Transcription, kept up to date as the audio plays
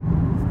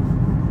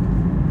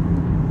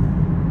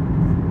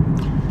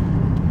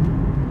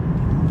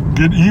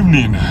Good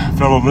evening,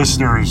 fellow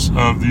listeners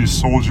of the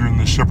Soldier and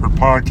the Shepherd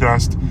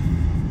podcast.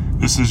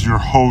 This is your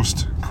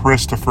host,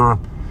 Christopher.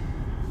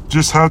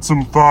 Just had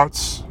some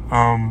thoughts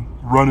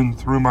running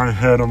through my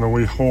head on the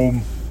way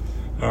home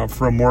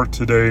from work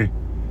today.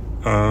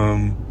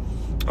 I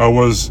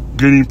was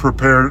getting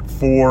prepared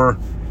for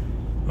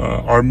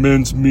our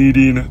men's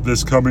meeting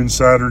this coming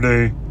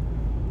Saturday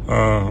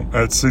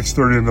at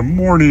 6:30 in the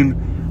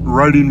morning,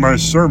 writing my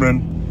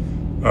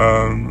sermon,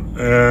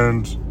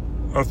 and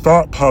a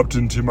thought popped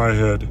into my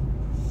head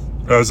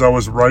as I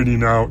was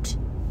writing out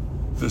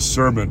this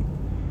sermon.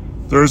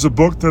 There's a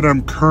book that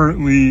I'm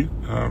currently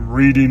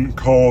reading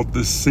called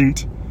The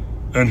Saint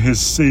and His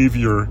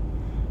Savior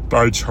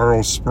by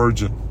Charles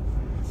Spurgeon.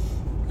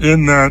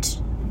 In that,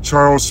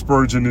 Charles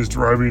Spurgeon is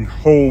driving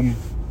home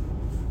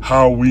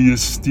how we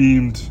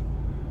esteemed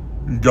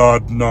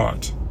God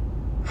not.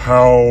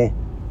 How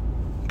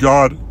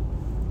God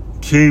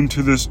came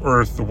to this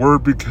earth, the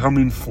Word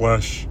becoming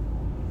flesh,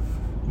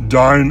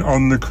 dying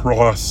on the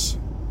cross.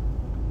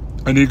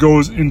 And he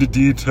goes into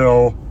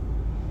detail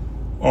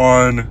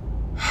on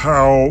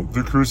how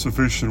the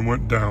crucifixion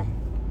went down.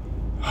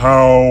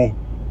 How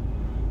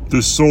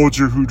the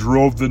soldier who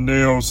drove the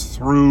nails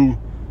through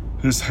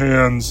his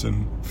hands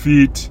and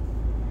feet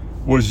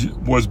was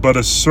but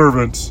a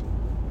servant,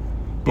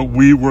 but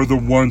we were the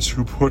ones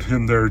who put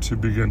him there to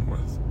begin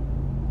with.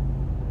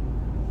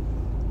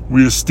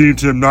 We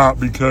esteemed him not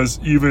because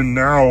even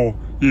now,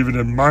 even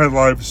in my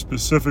life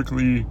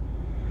specifically,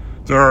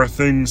 there are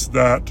things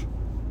that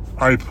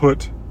I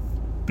put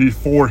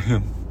before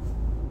him.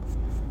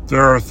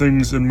 There are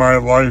things in my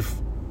life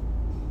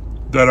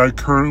that I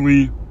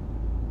currently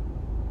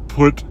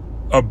put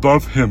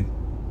above him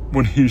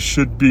when he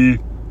should be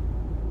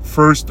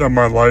first in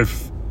my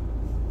life.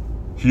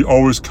 He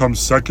always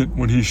comes second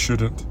when he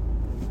shouldn't.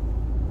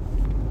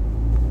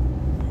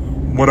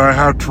 What I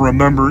have to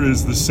remember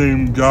is the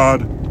same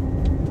God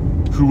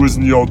who was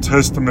in the Old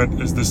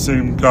Testament is the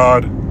same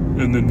God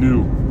in the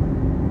New.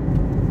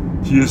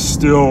 He is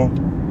still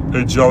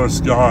a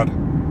jealous God.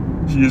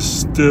 He is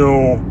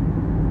still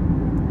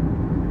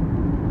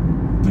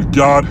the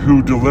God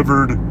who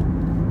delivered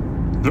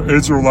the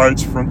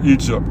Israelites from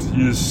Egypt.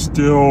 He is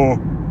still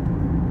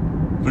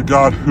the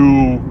God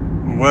who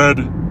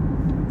led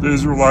the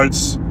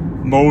Israelites,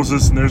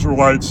 Moses and the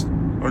Israelites,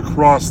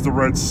 across the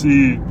Red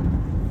Sea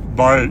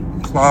by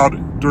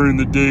cloud during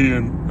the day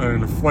and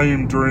a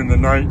flame during the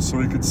night so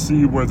they could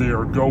see where they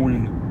are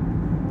going.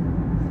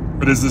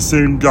 It is the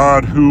same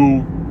God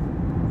who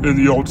in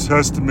the Old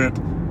Testament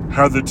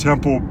had the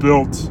temple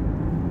built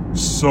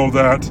so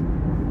that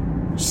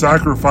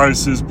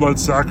blood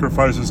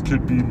sacrifices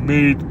could be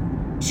made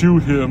to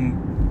him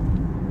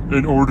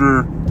in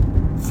order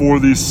for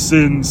the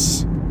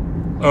sins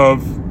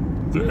of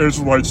the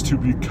Israelites to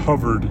be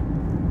covered,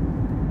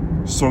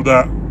 so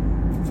that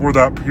for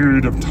that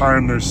period of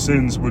time their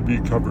sins would be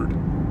covered.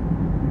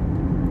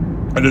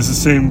 It is the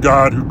same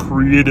God who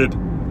created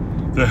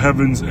the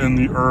heavens and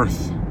the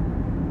earth,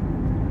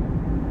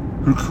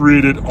 who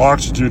created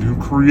oxygen, who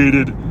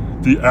created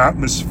the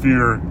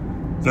atmosphere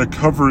that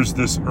covers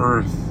this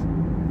earth,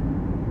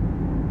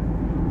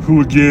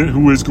 who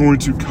is going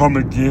to come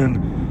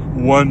again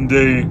one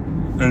day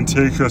and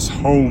take us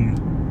home.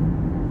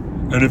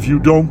 And if you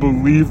don't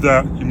believe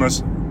that, you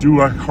must do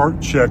a heart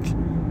check,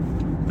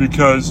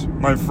 because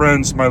my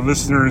friends, my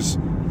listeners,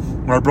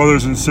 my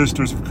brothers and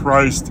sisters of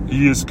Christ,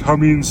 he is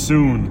coming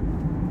soon.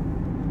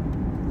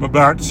 But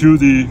back to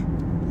the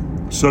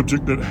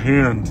subject at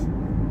hand.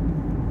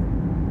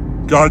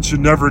 God should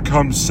never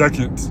come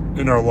second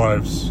in our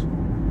lives.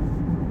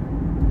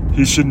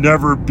 He should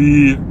never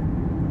be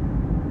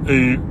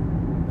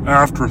an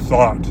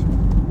afterthought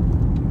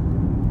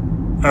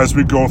as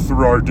we go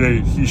through our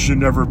day. He should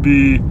never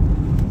be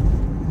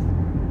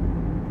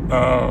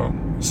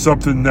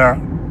something that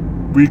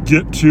we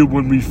get to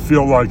when we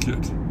feel like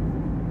it.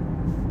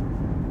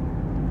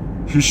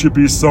 He should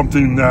be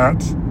something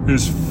that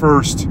is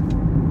first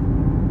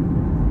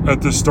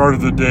at the start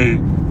of the day.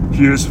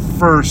 He is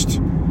first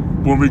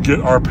when we get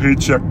our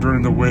paycheck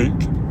during the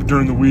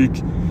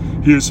week.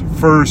 He is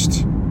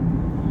first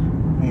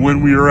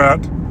when we are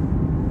at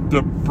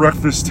the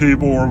breakfast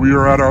table, or we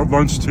are at our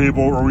lunch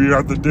table, or we are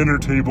at the dinner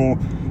table.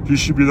 He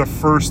should be the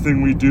first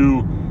thing we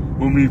do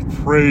when we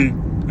pray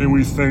and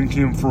we thank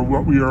him for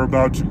what we are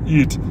about to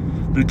eat,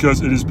 because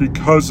it is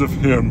because of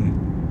him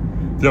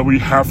that we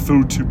have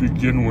food to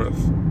begin with.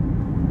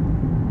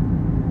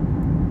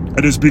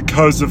 It is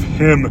because of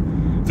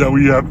him that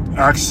we have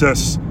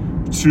access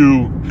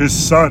to his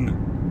Son.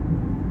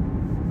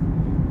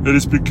 It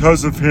is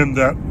because of him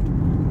that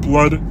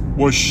blood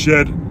was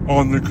shed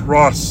on the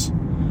cross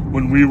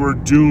when we were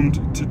doomed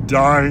to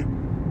die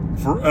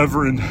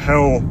forever in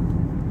hell.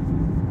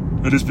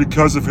 It is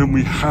because of him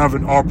we have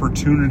an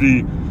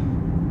opportunity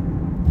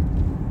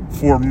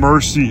for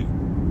mercy,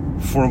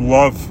 for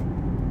love.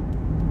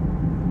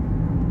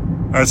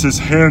 As his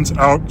hands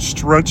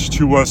outstretched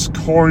to us,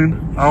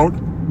 calling out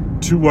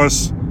to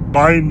us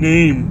by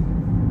name,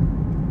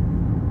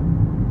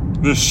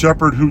 the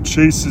shepherd who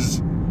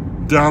chases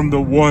down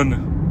the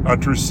one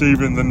after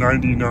saving the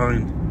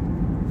 99.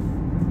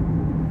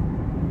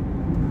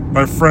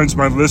 My friends,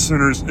 my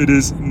listeners, it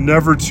is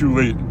never too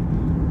late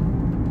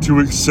to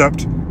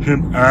accept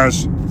Him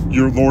as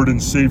your Lord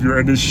and Savior,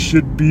 and it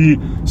should be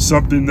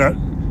something that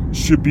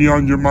should be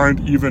on your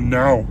mind even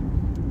now,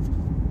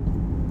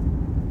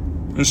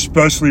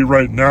 especially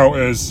right now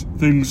as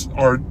things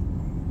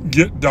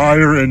get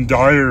dire and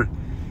dire,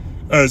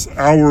 as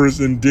hours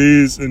and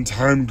days and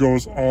time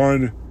goes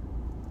on.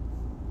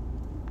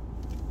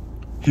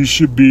 He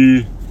should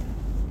be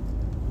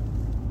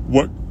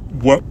what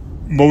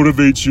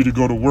motivates you to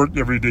go to work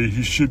every day.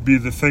 He should be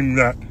the thing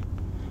that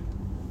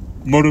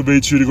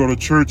motivates you to go to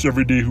church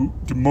every day,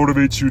 to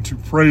motivates you to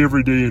pray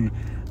every day and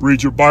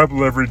read your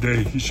Bible every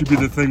day. He should be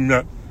the thing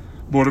that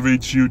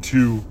motivates you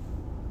to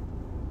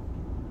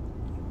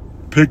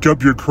pick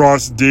up your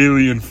cross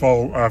daily and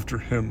follow after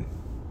Him.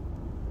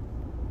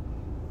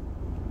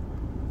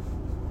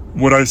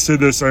 When I say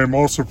this, I am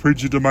also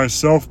preaching to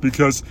myself,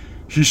 because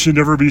He should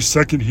never be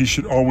second. He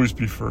should always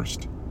be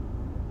first.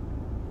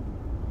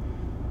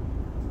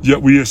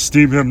 Yet we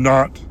esteem Him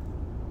not.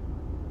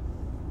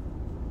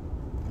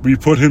 We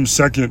put Him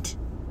second.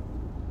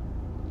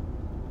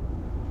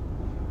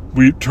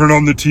 We turn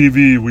on the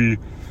TV. We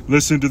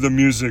listen to the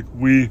music.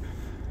 We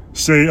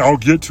say, I'll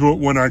get to it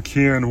when I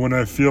can, when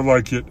I feel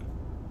like it.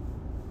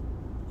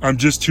 I'm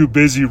just too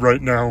busy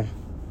right now.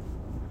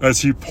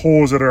 As He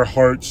pulls at our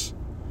hearts,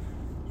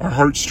 our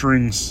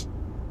heartstrings.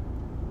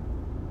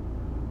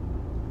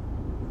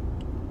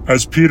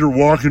 As Peter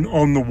walking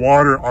on the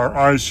water, our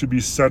eyes should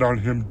be set on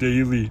Him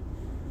daily.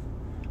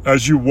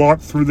 As you walk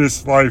through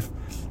this life,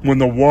 when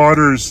the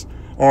waters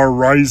are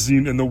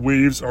rising and the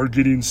waves are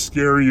getting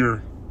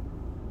scarier,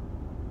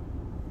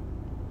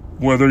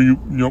 whether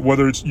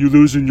it's you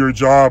losing your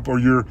job, or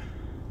you're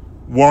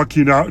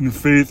walking out in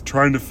faith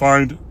trying to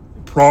find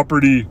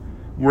property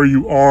where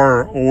you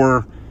are,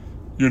 or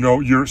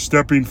you're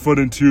stepping foot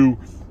into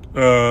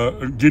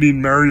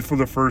getting married for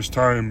the first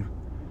time,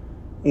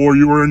 or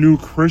you are a new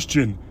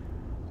Christian,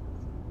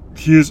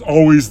 He is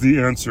always the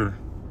answer.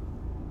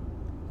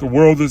 The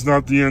world is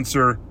not the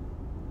answer.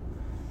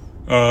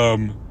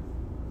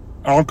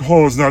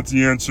 Alcohol is not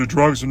the answer.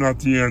 Drugs are not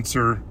the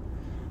answer.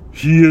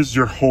 He is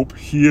your hope.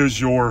 He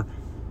is your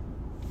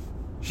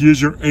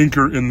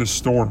anchor in the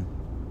storm.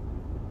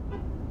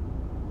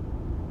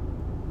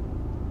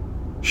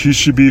 He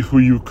should be who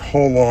you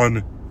call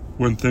on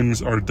when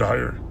things are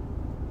dire.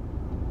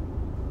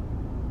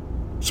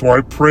 So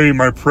I pray,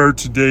 my prayer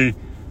today,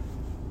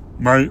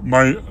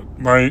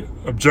 my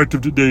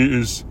objective today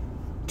is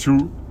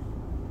to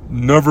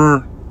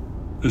never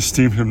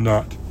esteem Him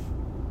not,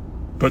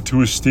 but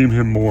to esteem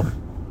Him more.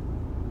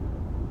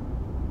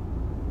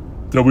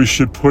 That we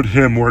should put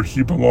Him where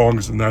He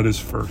belongs, and that is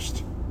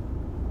first.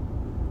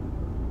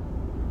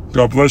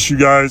 God bless you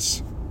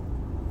guys.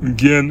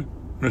 Again,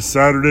 this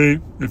Saturday,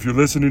 if you're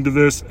listening to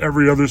this,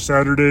 every other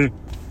Saturday,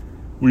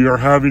 we are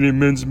having a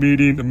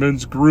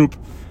men's group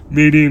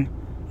meeting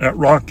at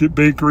Rocket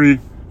Bakery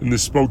in the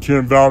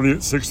Spokane Valley at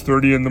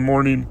 6:30 in the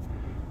morning.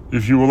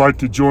 If you would like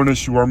to join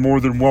us, you are more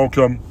than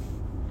welcome.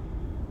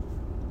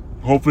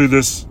 Hopefully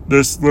this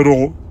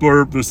little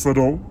blurb, this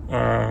little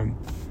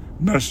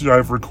message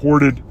I've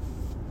recorded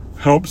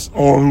helps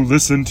all who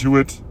listen to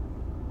it.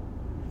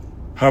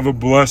 Have a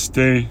blessed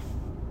day.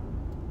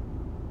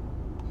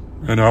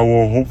 And I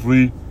will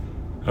hopefully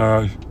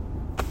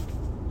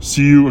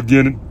see you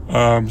again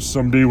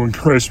someday when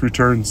Christ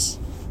returns.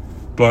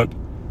 But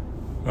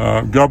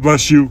God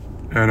bless you,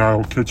 and I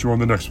will catch you on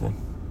the next one.